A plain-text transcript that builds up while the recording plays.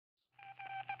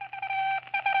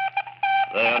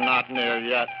They are not near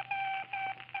yet.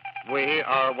 We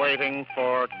are waiting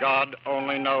for God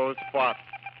only knows what.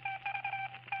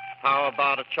 How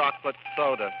about a chocolate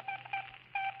soda?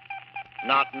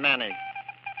 Not many.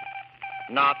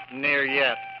 Not near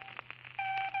yet.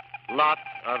 Lots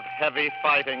of heavy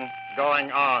fighting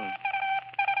going on.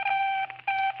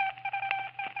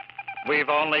 We've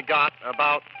only got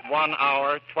about 1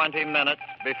 hour, 20 minutes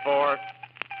before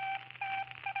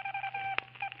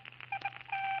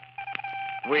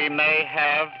we may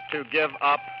have to give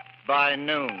up by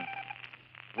noon.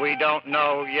 We don't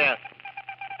know yet.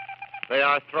 They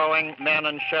are throwing men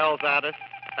and shells at us,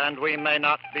 and we may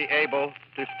not be able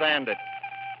to stand it.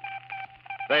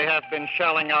 They have been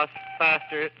shelling us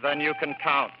faster than you can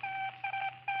count.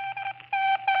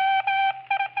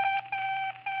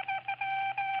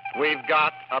 We've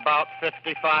got about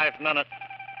 55 minutes,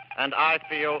 and I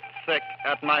feel sick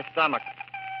at my stomach.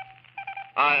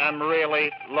 I am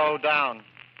really low down.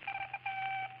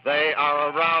 They are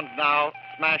around now,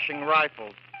 smashing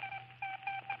rifles.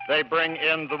 They bring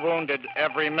in the wounded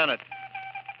every minute.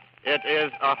 It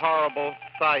is a horrible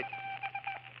sight.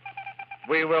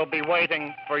 We will be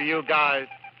waiting for you guys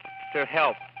to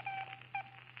help.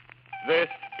 This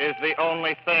is the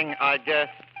only thing, I guess,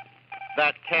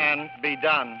 that can be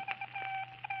done.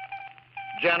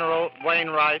 General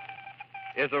Wainwright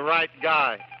is a right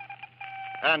guy,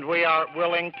 and we are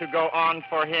willing to go on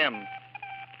for him.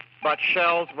 But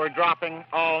shells were dropping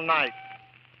all night,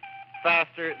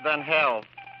 faster than hell.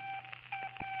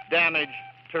 Damage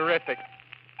terrific.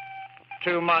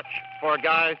 Too much for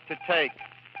guys to take.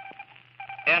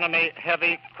 Enemy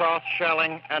heavy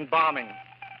cross-shelling and bombing.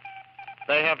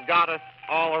 They have got us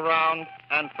all around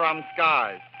and from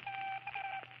skies.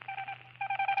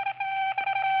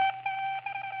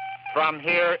 From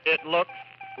here, it looks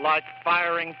like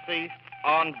firing ceased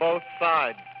on both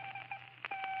sides.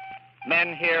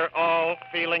 Men here all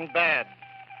feeling bad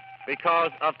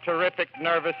because of terrific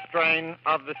nervous strain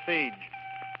of the siege.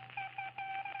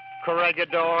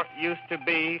 Corregidor used to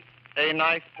be a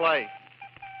nice place.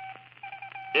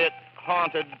 It's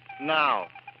haunted now.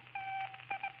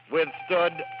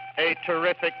 Withstood a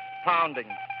terrific pounding.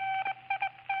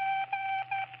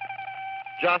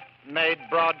 Just made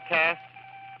broadcast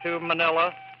to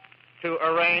Manila to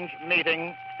arrange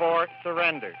meeting for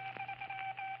surrender.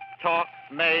 Talk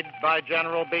made by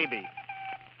General Beebe.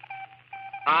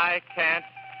 I can't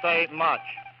say much.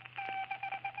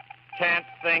 Can't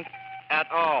think at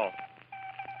all.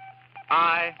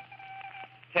 I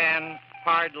can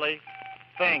hardly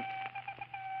think.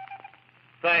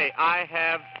 Say, I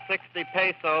have 60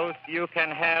 pesos you can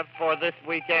have for this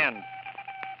weekend.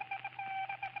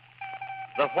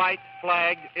 The white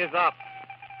flag is up.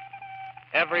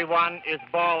 Everyone is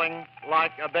bawling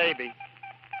like a baby.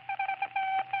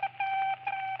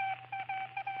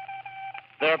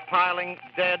 They're piling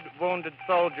dead, wounded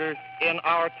soldiers in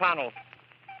our tunnels.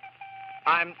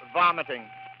 I'm vomiting.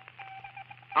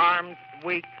 Arms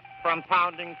weak from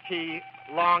pounding key,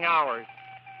 long hours.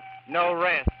 No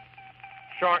rest.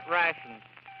 Short rations.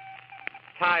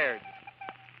 Tired.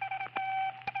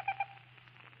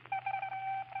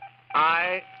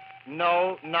 I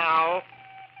know now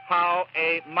how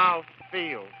a mouse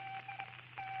feels.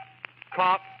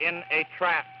 Caught in a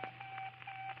trap.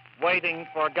 Waiting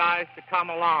for guys to come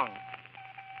along.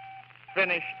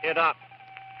 Finish it up.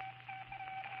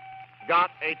 Got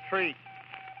a treat.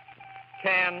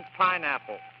 Canned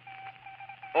pineapple.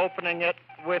 Opening it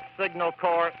with Signal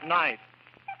Corps knife.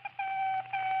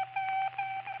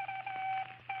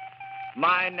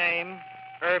 My name,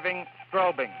 Irving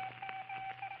Strobing.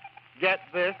 Get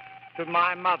this to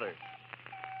my mother,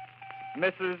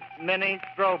 Mrs. Minnie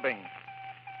Strobing,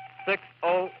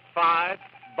 605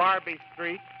 Barbie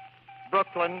Street,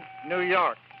 Brooklyn, New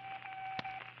York.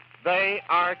 They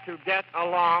are to get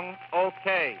along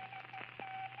okay.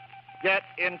 Get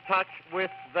in touch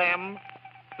with them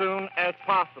soon as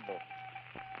possible.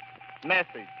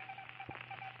 Message.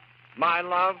 My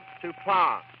love to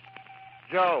Pa,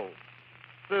 Joe,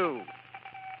 Sue,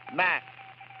 Matt,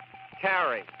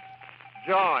 Carrie,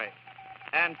 Joy,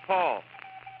 and Paul.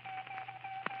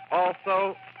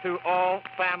 Also to all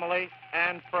family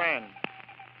and friends.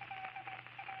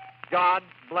 God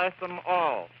bless them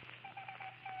all.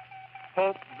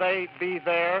 Hope they be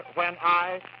there when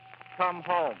I come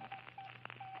home.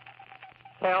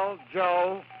 Tell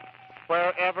Joe,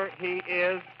 wherever he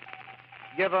is,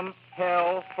 give him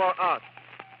hell for us.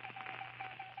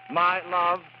 My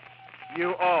love,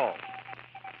 you all.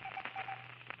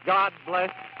 God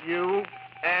bless you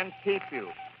and keep you.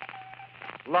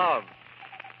 Love.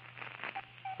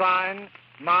 Sign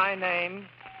my name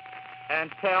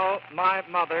and tell my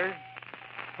mother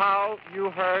how you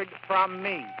heard from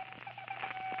me.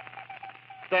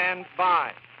 Stand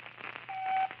by.